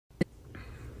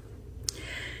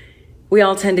We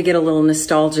all tend to get a little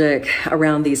nostalgic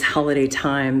around these holiday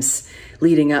times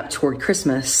leading up toward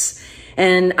Christmas.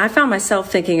 And I found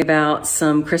myself thinking about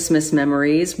some Christmas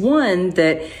memories, one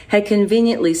that had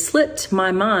conveniently slipped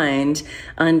my mind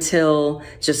until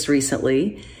just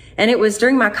recently. And it was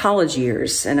during my college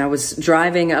years, and I was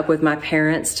driving up with my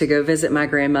parents to go visit my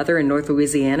grandmother in North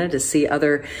Louisiana to see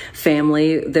other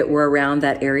family that were around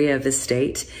that area of the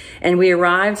state. And we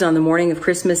arrived on the morning of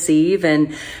Christmas Eve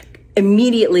and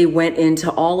immediately went into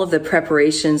all of the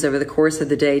preparations over the course of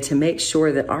the day to make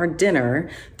sure that our dinner,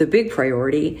 the big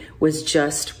priority, was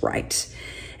just right.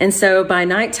 And so by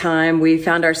nighttime, we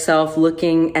found ourselves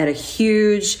looking at a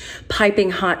huge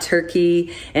piping hot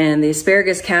turkey, and the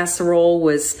asparagus casserole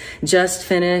was just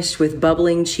finished with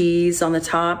bubbling cheese on the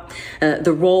top.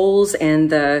 The rolls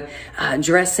and the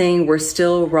dressing were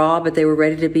still raw, but they were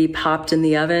ready to be popped in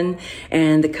the oven.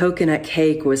 And the coconut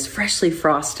cake was freshly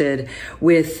frosted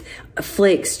with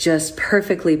flakes just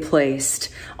perfectly placed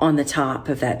on the top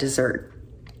of that dessert.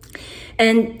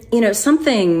 And,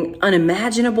 something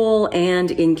unimaginable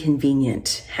and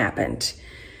inconvenient happened.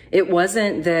 It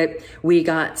wasn't that we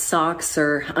got socks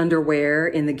or underwear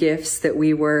in the gifts that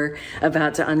we were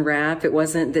about to unwrap. It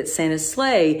wasn't that Santa's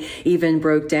sleigh even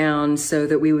broke down so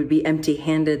that we would be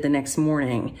empty-handed the next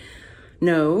morning.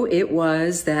 No, it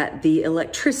was that the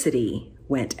electricity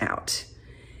went out.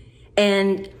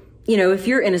 And if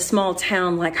you're in a small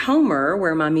town like Homer,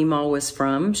 where my Meemaw was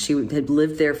from, she had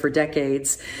lived there for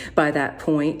decades by that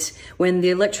point, when the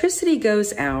electricity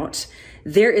goes out,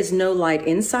 there is no light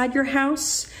inside your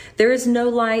house. There is no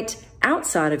light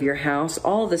outside of your house.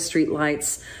 All the street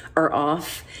lights are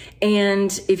off.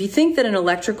 And if you think that an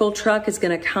electrical truck is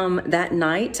going to come that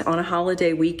night on a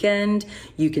holiday weekend,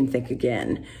 you can think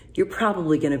again. You're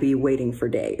probably going to be waiting for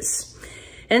days.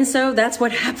 And so that's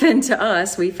what happened to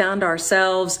us. We found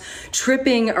ourselves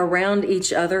tripping around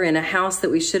each other in a house that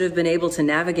we should have been able to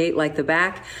navigate like the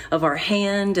back of our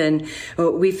hand. And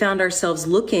we found ourselves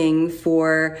looking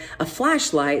for a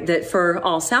flashlight that, for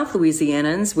all South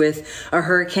Louisianans, with a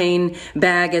hurricane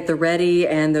bag at the ready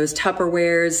and those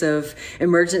Tupperwares of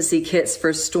emergency kits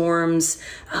for storms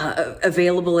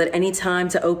available at any time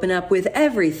to open up with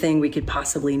everything we could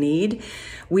possibly need,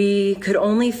 we could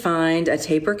only find a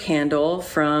taper candle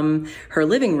from her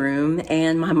living room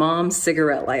and my mom's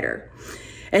cigarette lighter.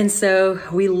 And so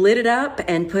we lit it up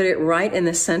and put it right in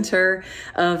the center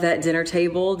of that dinner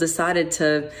table, decided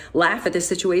to laugh at the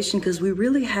situation because we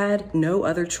really had no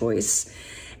other choice.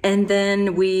 And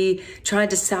then we tried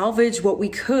to salvage what we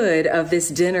could of this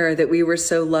dinner that we were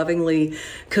so lovingly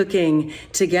cooking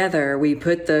together. We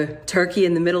put the turkey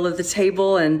in the middle of the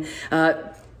table and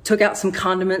took out some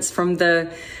condiments from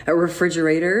the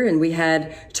refrigerator, and we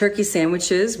had turkey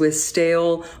sandwiches with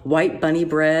stale white bunny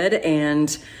bread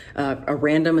and a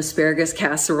random asparagus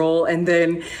casserole, and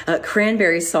then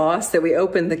cranberry sauce that we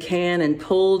opened the can and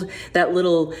pulled that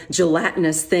little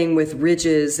gelatinous thing with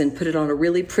ridges and put it on a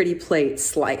really pretty plate,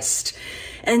 sliced.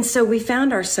 And so we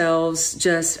found ourselves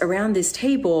just around this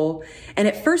table, and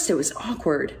at first it was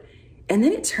awkward, and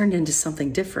then it turned into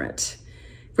something different,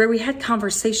 where we had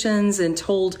conversations and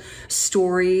told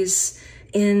stories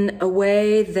in a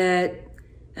way that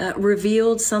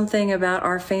revealed something about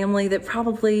our family that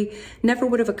probably never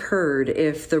would have occurred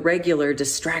if the regular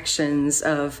distractions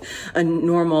of a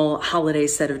normal holiday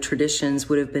set of traditions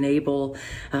would have been able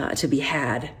to be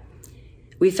had.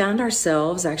 We found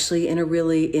ourselves actually in a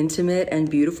really intimate and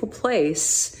beautiful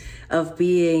place of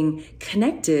being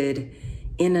connected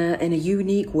in a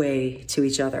unique way to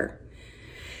each other.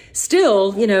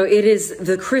 Still, it is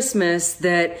the Christmas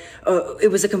that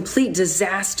it was a complete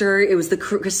disaster. It was the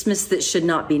Christmas that should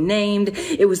not be named.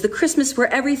 It was the Christmas where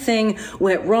everything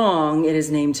went wrong, it is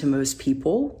named to most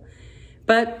people.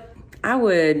 But I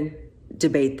would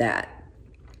debate that.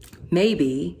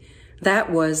 Maybe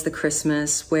that was the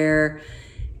Christmas where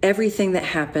everything that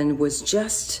happened was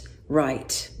just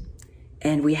right,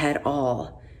 and we had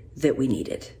all that we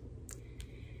needed.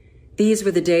 These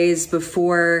were the days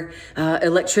before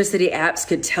electricity apps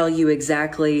could tell you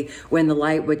exactly when the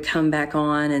light would come back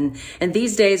on. And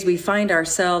these days we find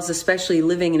ourselves, especially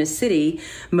living in a city,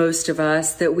 most of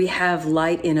us, that we have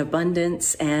light in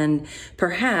abundance, and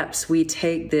perhaps we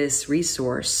take this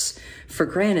resource for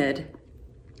granted.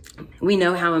 We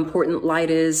know how important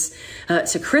light is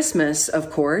to Christmas,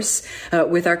 of course,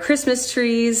 with our Christmas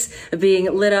trees being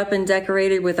lit up and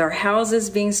decorated, with our houses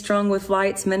being strung with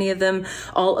lights, many of them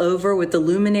all over, with the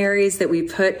luminaries that we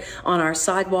put on our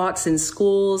sidewalks in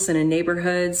schools and in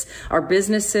neighborhoods, our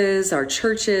businesses, our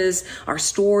churches, our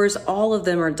stores, all of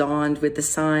them are donned with the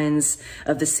signs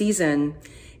of the season.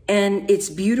 And it's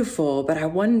beautiful, but I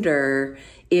wonder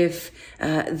if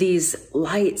these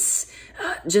lights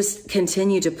just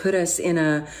continue to put us in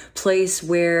a place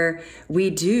where we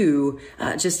do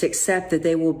just accept that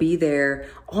they will be there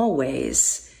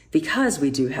always, because we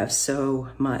do have so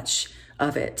much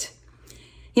of it.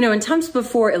 You know, in times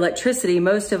before electricity,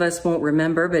 most of us won't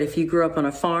remember, but if you grew up on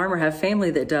a farm or have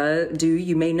family that do,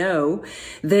 you may know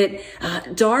that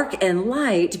dark and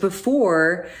light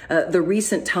before the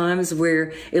recent times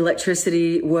where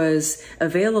electricity was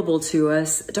available to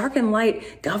us, dark and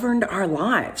light governed our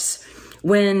lives.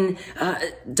 When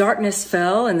darkness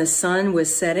fell and the sun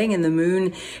was setting and the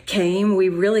moon came, we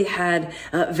really had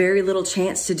very little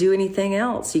chance to do anything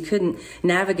else. You couldn't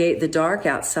navigate the dark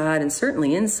outside and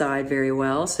certainly inside very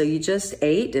well, so you just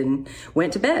ate and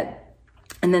went to bed.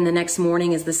 And then the next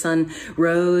morning, as the sun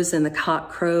rose and the cock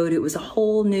crowed, it was a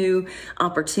whole new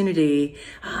opportunity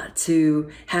to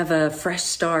have a fresh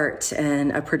start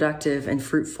and a productive and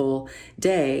fruitful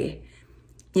day.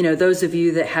 You know, those of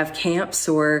you that have camps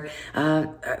or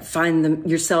find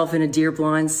yourself in a deer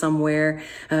blind somewhere,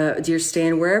 deer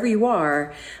stand, wherever you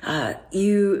are,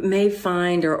 you may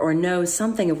find or know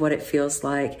something of what it feels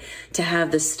like to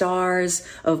have the stars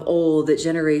of old that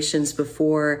generations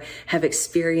before have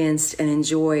experienced and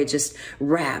enjoyed just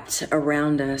wrapped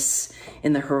around us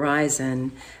in the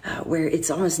horizon, where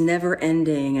it's almost never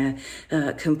ending,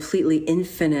 a completely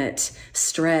infinite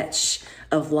stretch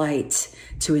of light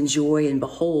to enjoy and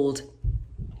behold.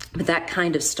 But that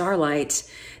kind of starlight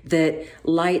that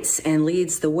lights and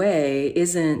leads the way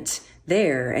isn't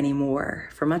there anymore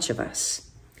for much of us.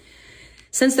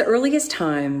 Since the earliest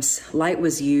times, light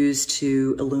was used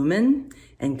to illumine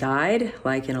and guide,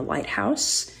 like in a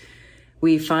lighthouse.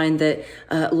 We find that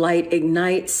light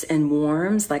ignites and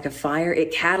warms like a fire.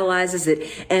 It catalyzes,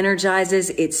 it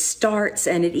energizes, it starts,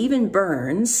 and it even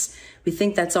burns. We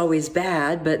think that's always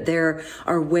bad, but there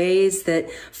are ways that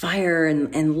fire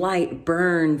and light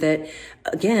burn that,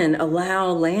 again, allow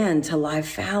land to lie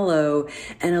fallow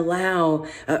and allow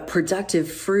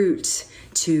productive fruit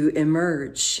to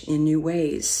emerge in new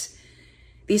ways.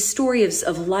 These stories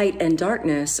of light and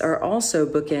darkness are also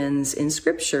bookends in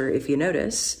Scripture, if you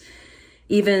notice.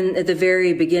 Even at the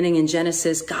very beginning in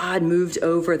Genesis, God moved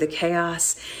over the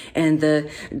chaos and the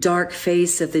dark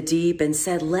face of the deep and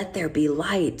said, "Let there be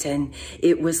light." And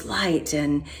it was light,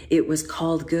 and it was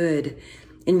called good.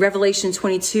 In Revelation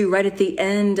 22, right at the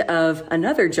end of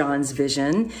another John's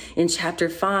vision, in chapter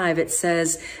 5, it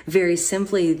says very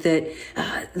simply that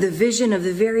the vision of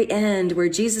the very end, where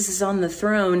Jesus is on the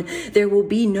throne, there will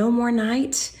be no more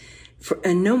night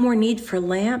and no more need for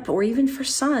lamp or even for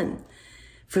sun.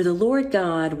 For the Lord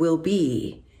God will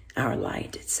be our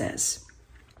light, it says.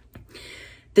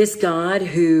 This God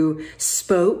who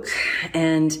spoke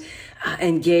and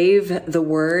gave the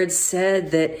word,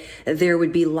 said that there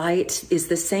would be light, is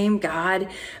the same God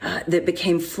that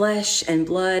became flesh and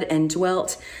blood and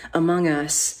dwelt among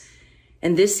us.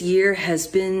 And this year has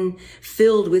been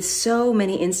filled with so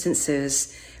many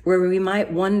instances where we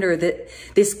might wonder that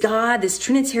this God, this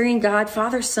Trinitarian God,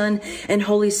 Father, Son, and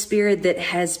Holy Spirit that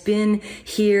has been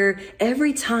here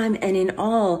every time and in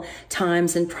all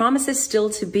times and promises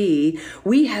still to be,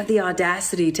 we have the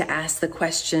audacity to ask the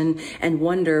question and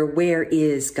wonder, where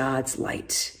is God's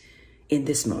light in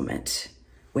this moment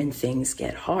when things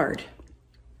get hard?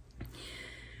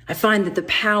 I find that the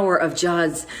power of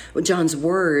John's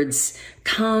words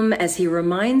come as he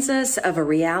reminds us of a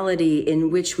reality in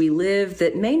which we live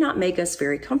that may not make us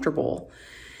very comfortable.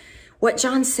 What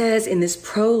John says in this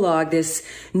prologue, this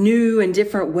new and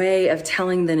different way of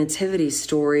telling the nativity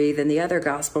story than the other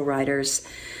gospel writers,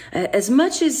 as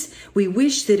much as we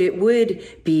wish that it would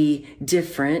be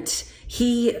different,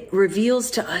 he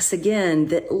reveals to us again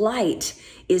that light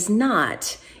is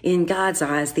not, in God's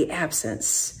eyes, the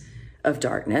absence of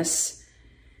darkness.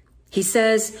 He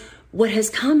says, what has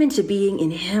come into being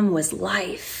in him was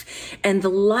life, and the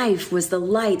life was the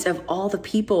light of all the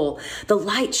people. The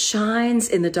light shines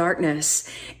in the darkness,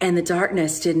 and the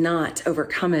darkness did not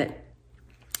overcome it.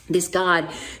 This God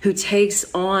who takes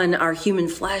on our human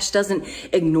flesh doesn't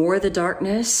ignore the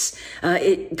darkness.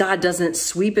 God doesn't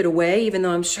sweep it away, even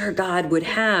though I'm sure God would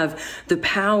have the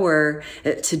power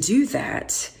to do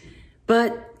that.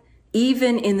 But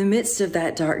even in the midst of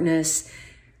that darkness,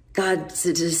 God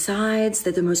decides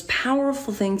that the most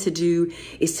powerful thing to do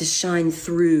is to shine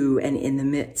through and in the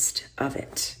midst of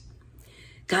it.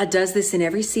 God does this in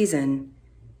every season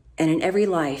and in every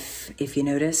life, if you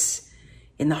notice.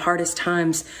 In the hardest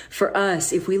times for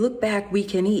us, if we look back, we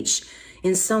can each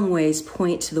in some ways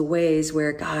point to the ways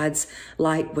where God's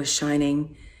light was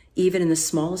shining, even in the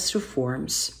smallest of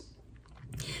forms.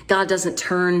 God doesn't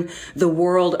turn the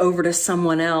world over to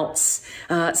someone else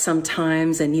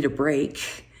sometimes and need a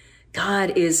break.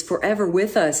 God is forever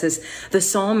with us, as the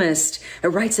psalmist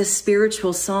writes a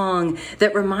spiritual song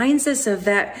that reminds us of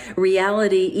that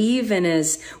reality even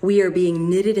as we are being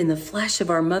knitted in the flesh of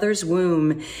our mother's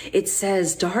womb. It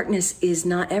says, darkness is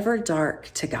not ever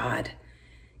dark to God.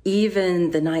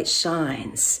 Even the night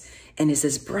shines and is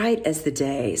as bright as the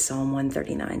day, Psalm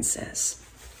 139 says.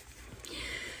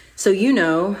 So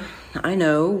I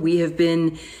know, we have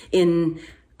been in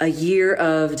a year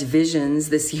of divisions,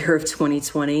 this year of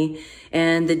 2020,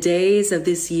 and the days of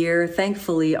this year,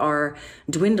 thankfully, are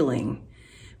dwindling.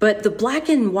 But the black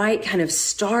and white kind of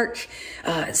stark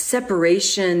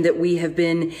separation that we have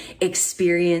been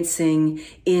experiencing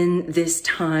in this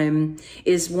time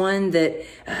is one that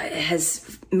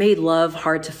has made love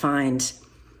hard to find.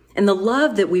 And the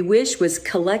love that we wish was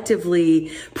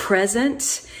collectively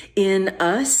present in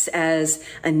us as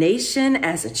a nation,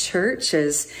 as a church,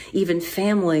 as even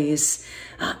families,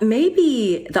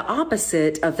 maybe the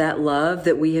opposite of that love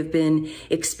that we have been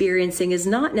experiencing is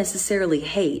not necessarily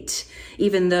hate,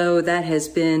 even though that has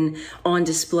been on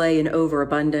display in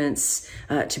overabundance,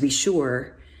 to be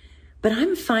sure. But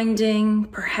I'm finding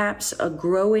perhaps a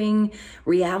growing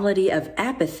reality of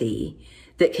apathy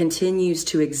that continues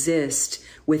to exist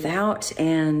without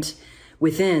and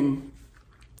within.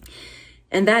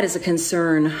 And that is a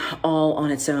concern all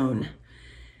on its own.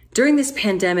 During this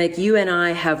pandemic, you and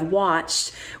I have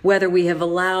watched whether we have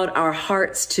allowed our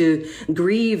hearts to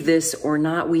grieve this or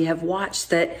not. We have watched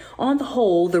that on the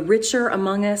whole, the richer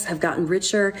among us have gotten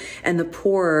richer and the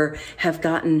poorer have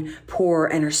gotten poorer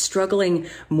and are struggling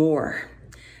more.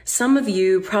 Some of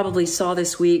you probably saw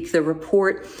this week the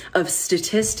report of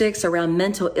statistics around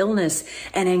mental illness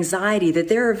and anxiety, that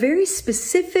there are very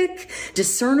specific,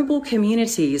 discernible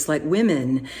communities like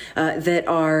women that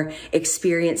are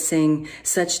experiencing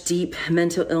such deep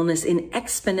mental illness in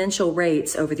exponential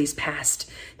rates over these past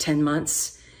 10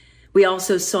 months. We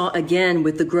also saw again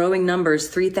with the growing numbers,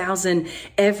 3,000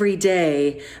 every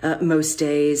day, most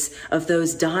days, of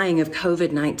those dying of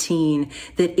COVID-19,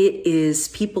 that it is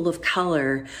people of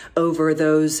color over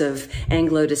those of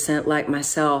Anglo descent like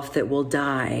myself that will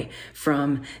die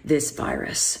from this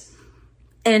virus.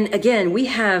 And again, we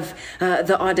have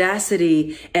the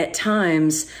audacity at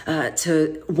times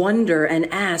to wonder and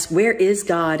ask, where is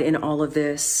God in all of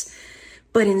this?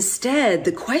 But instead,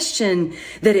 the question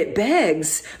that it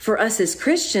begs for us as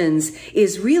Christians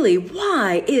is really,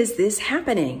 why is this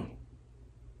happening?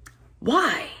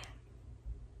 Why?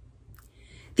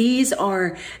 These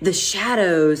are the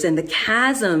shadows and the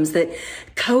chasms that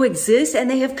coexist, and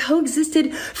they have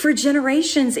coexisted for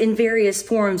generations in various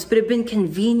forms, but have been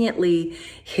conveniently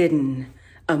hidden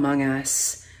among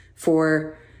us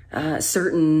for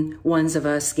certain ones of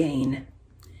us gain.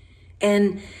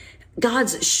 And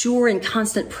God's sure and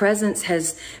constant presence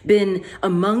has been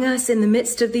among us in the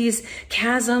midst of these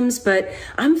chasms, but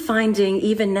I'm finding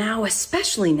even now,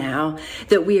 especially now,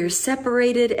 that we are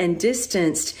separated and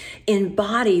distanced in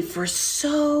body for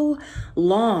so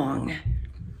long.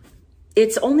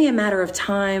 It's only a matter of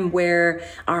time where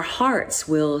our hearts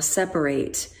will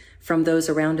separate from those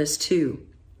around us too.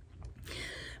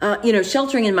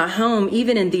 Sheltering in my home,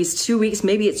 even in these 2 weeks,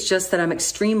 maybe it's just that I'm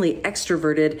extremely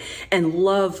extroverted and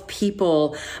love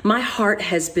people. My heart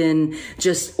has been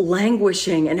just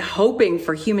languishing and hoping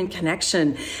for human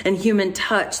connection and human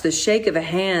touch, the shake of a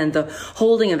hand, the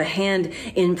holding of a hand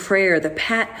in prayer, the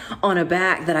pat on a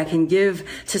back that I can give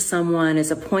to someone as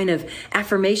a point of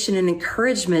affirmation and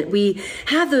encouragement. We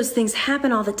have those things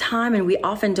happen all the time, and we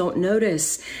often don't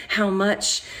notice how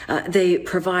much they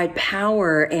provide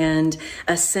power and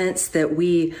a sense that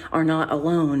we are not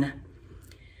alone.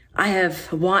 I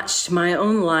have watched my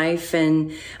own life,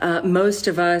 and most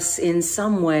of us in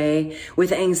some way,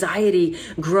 with anxiety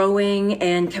growing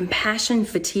and compassion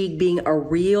fatigue being a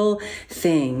real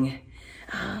thing,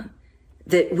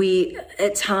 that we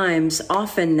at times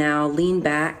often now lean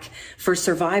back for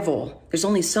survival. There's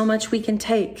only so much we can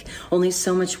take, only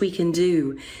so much we can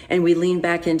do. And we lean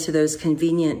back into those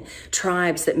convenient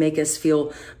tribes that make us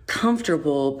feel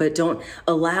comfortable, but don't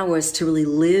allow us to really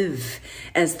live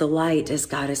as the light, as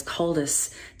God has called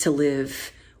us to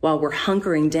live, while we're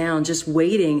hunkering down, just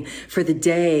waiting for the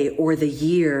day or the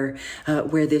year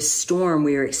where this storm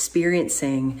we are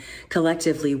experiencing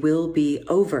collectively will be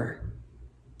over.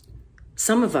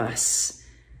 Some of us,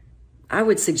 I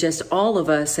would suggest all of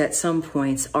us at some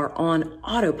points, are on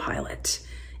autopilot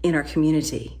in our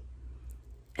community,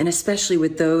 and especially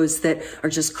with those that are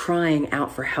just crying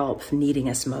out for help, needing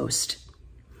us most.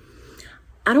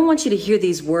 I don't want you to hear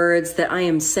these words that I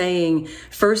am saying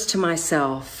first to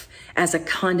myself as a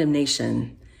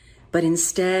condemnation, but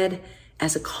instead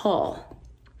as a call.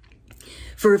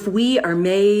 For if we are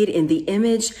made in the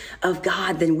image of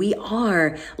God, then we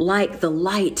are like the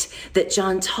light that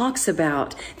John talks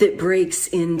about that breaks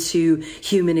into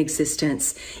human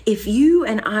existence. If you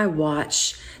and I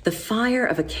watch the fire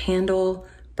of a candle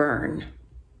burn,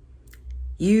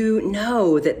 you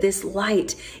know that this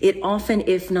light, it often,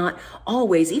 if not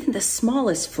always, even the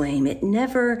smallest flame, it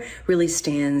never really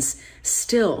stands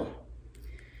still.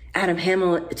 Adam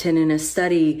Hamilton, in a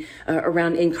study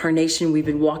around incarnation, we've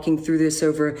been walking through this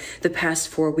over the past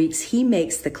 4 weeks, he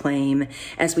makes the claim,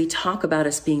 as we talk about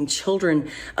us being children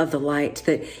of the light,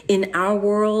 that in our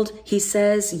world, he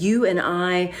says, you and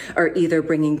I are either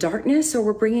bringing darkness or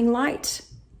we're bringing light.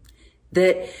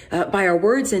 That by our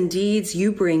words and deeds,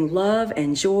 you bring love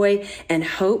and joy and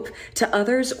hope to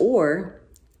others, or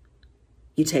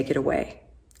you take it away.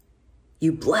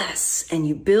 You bless and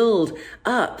you build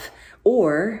up,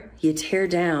 or you tear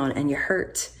down and you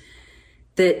hurt.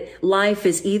 That life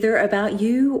is either about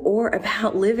you or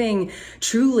about living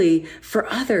truly for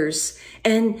others.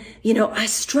 And, I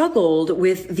struggled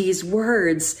with these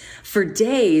words for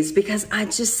days because I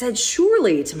just said,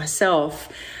 surely to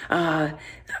myself, I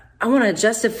want to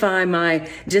justify my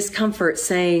discomfort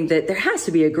saying that there has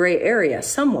to be a gray area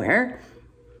somewhere.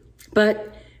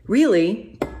 But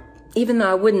really, even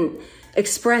though I wouldn't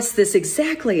express this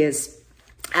exactly as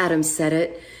Adam said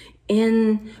it,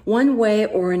 in one way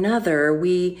or another,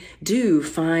 we do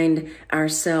find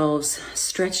ourselves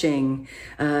stretching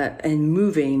and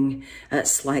moving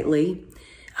slightly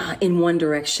in one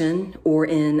direction or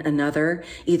in another,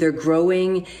 either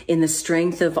growing in the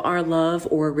strength of our love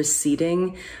or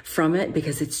receding from it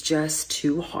because it's just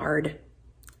too hard.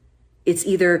 It's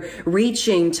either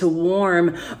reaching to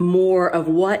warm more of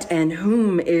what and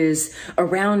whom is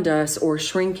around us or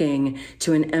shrinking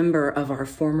to an ember of our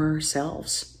former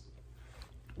selves.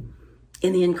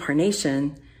 In the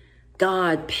incarnation,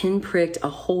 God pinpricked a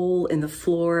hole in the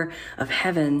floor of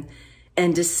heaven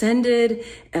and descended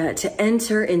to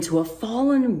enter into a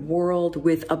fallen world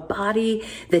with a body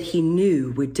that he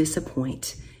knew would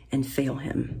disappoint and fail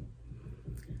him.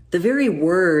 The very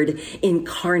word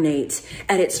incarnate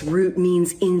at its root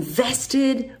means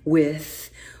invested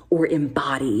with or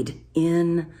embodied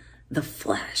in the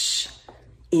flesh,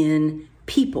 in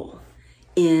people,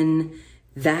 in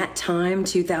that time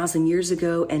 2,000 years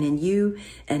ago, and in you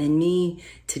and in me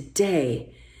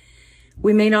today.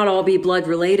 We may not all be blood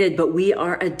related, but we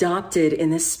are adopted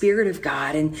in the Spirit of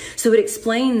God. And so it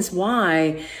explains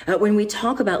why when we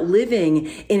talk about living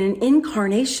in an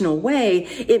incarnational way,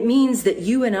 it means that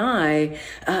you and I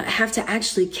have to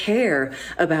actually care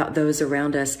about those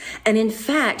around us. And in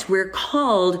fact, we're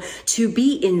called to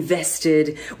be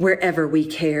invested wherever we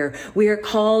care. We are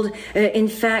called, in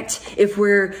fact, if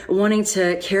we're wanting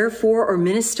to care for or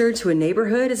minister to a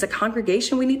neighborhood as a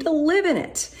congregation, we need to live in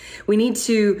it. We need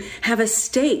to have a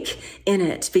stake in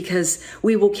it because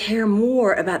we will care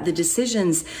more about the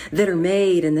decisions that are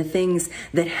made and the things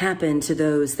that happen to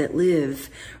those that live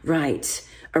right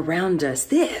around us.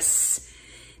 This,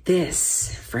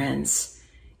 friends,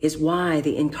 is why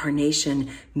the incarnation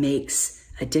makes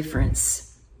a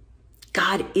difference.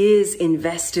 God is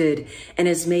invested and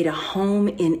has made a home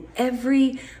in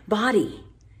every body.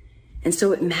 And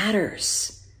so it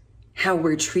matters how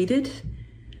we're treated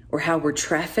or how we're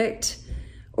trafficked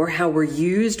or how we're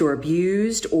used or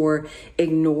abused or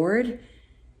ignored.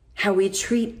 How we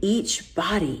treat each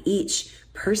body, each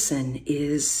person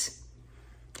is,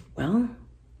 well,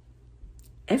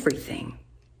 everything.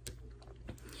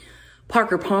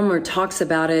 Parker Palmer talks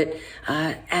about it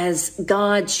as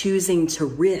God choosing to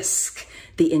risk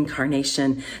the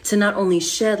incarnation, to not only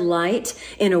shed light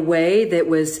in a way that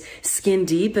was skin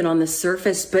deep and on the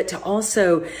surface, but to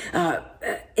also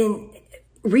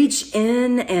reach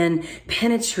in and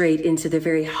penetrate into the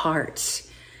very heart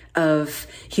of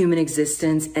human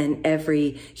existence and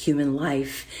every human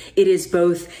life. It is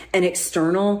both an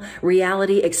external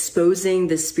reality exposing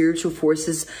the spiritual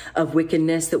forces of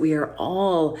wickedness that we are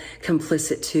all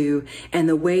complicit to, and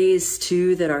the ways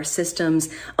too that our systems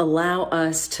allow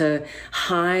us to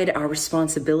hide our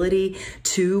responsibility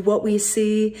to what we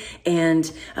see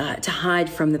and to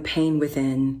hide from the pain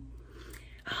within.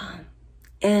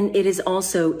 And it is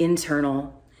also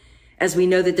internal. As we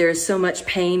know that there is so much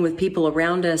pain with people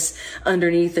around us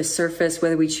underneath the surface,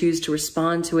 whether we choose to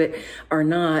respond to it or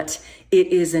not, it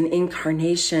is an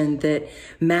incarnation that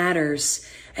matters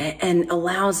and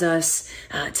allows us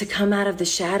to come out of the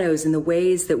shadows in the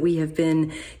ways that we have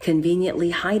been conveniently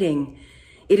hiding.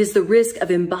 It is the risk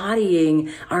of embodying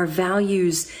our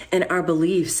values and our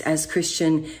beliefs as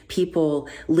Christian people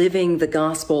living the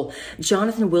gospel.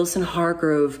 Jonathan Wilson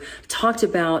Hargrove talked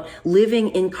about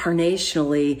living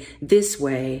incarnationally this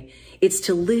way. It's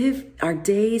to live our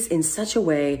days in such a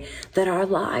way that our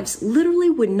lives literally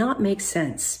would not make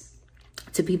sense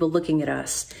to people looking at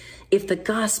us if the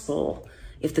gospel,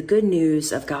 if the good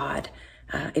news of God,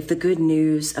 if the good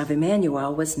news of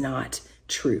Emmanuel was not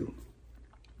true.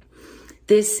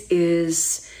 This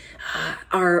is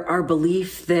our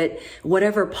belief that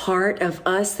whatever part of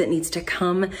us that needs to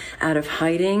come out of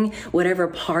hiding, whatever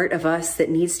part of us that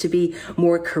needs to be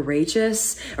more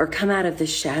courageous or come out of the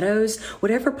shadows,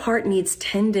 whatever part needs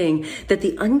tending, that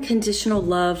the unconditional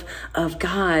love of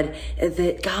God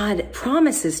that God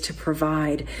promises to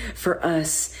provide for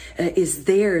us is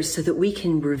there so that we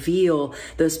can reveal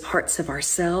those parts of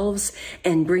ourselves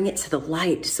and bring it to the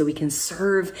light so we can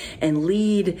serve and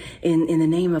lead in the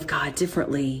name of God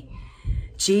differently.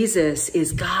 Jesus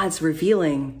is God's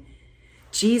revealing.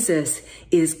 Jesus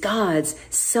is God's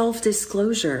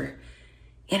self-disclosure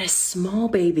in a small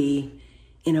baby,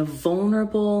 in a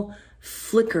vulnerable,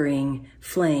 flickering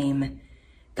flame.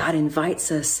 God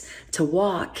invites us to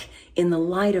walk in the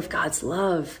light of God's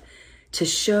love, to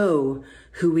show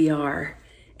who we are,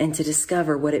 and to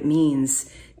discover what it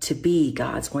means to be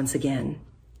God's once again.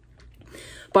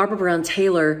 Barbara Brown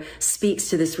Taylor speaks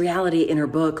to this reality in her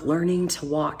book, Learning to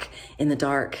Walk in the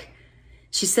Dark.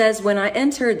 She says, when I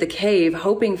entered the cave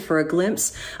hoping for a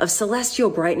glimpse of celestial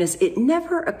brightness, it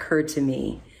never occurred to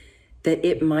me that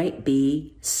it might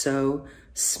be so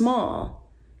small.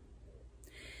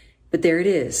 But there it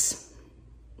is,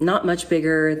 not much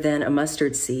bigger than a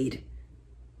mustard seed.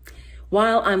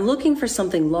 While I'm looking for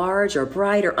something large or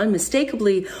bright or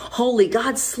unmistakably holy,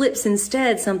 God slips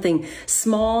instead something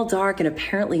small, dark, and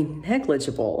apparently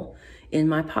negligible in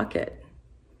my pocket.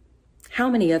 How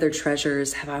many other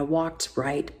treasures have I walked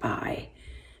right by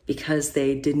because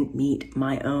they didn't meet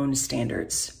my own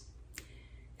standards?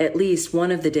 At least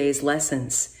one of the day's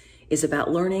lessons is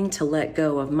about learning to let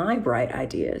go of my bright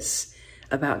ideas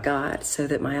about God so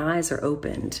that my eyes are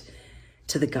opened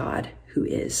to the God who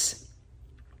is.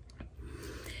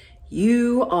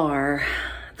 You are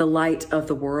the light of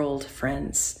the world,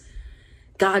 friends.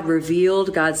 God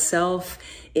revealed God's self,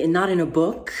 not in a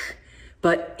book,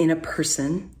 but in a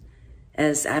person,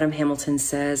 as Adam Hamilton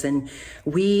says, and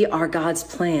we are God's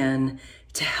plan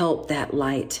to help that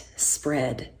light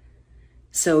spread.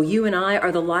 So you and I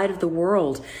are the light of the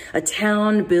world. A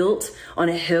town built on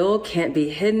a hill can't be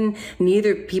hidden.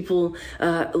 Neither people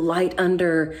light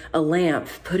under a lamp,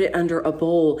 put it under a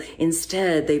bowl.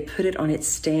 Instead, they put it on its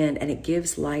stand and it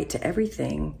gives light to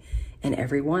everything and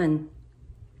everyone.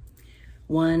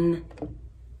 One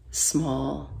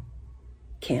small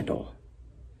candle.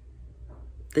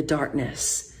 The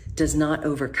darkness does not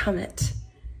overcome it,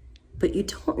 but you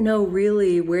don't know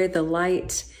really where the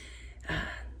light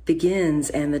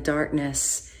begins and the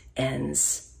darkness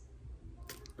ends.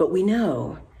 But we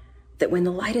know that when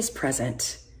the light is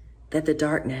present, that the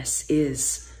darkness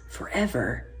is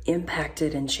forever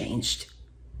impacted and changed.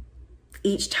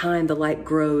 Each time the light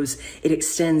grows, it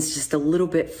extends just a little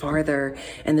bit farther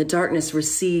and the darkness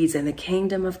recedes and the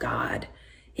kingdom of God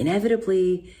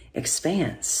inevitably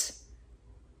expands.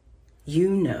 You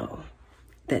know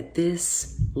that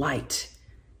this light,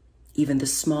 even the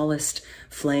smallest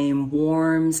flame,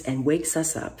 warms and wakes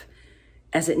us up,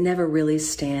 as it never really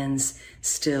stands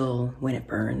still when it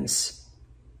burns.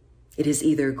 It is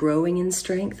either growing in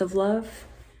strength of love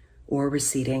or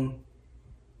receding.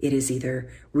 It is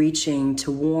either reaching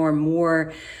to warm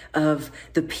more of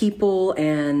the people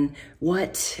and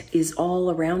what is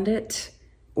all around it,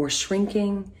 or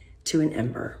shrinking to an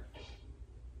ember.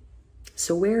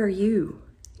 So where are you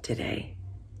today?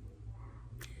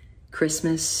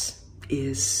 Christmas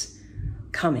is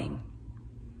coming.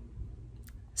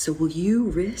 So will you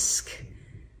risk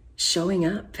showing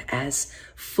up as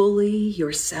fully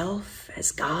yourself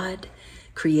as God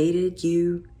created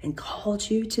you and called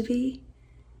you to be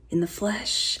in the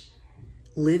flesh,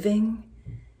 living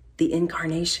the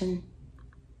incarnation?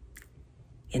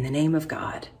 In the name of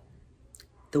God,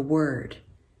 the Word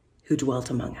who dwelt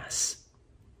among us.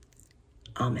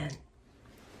 Amen.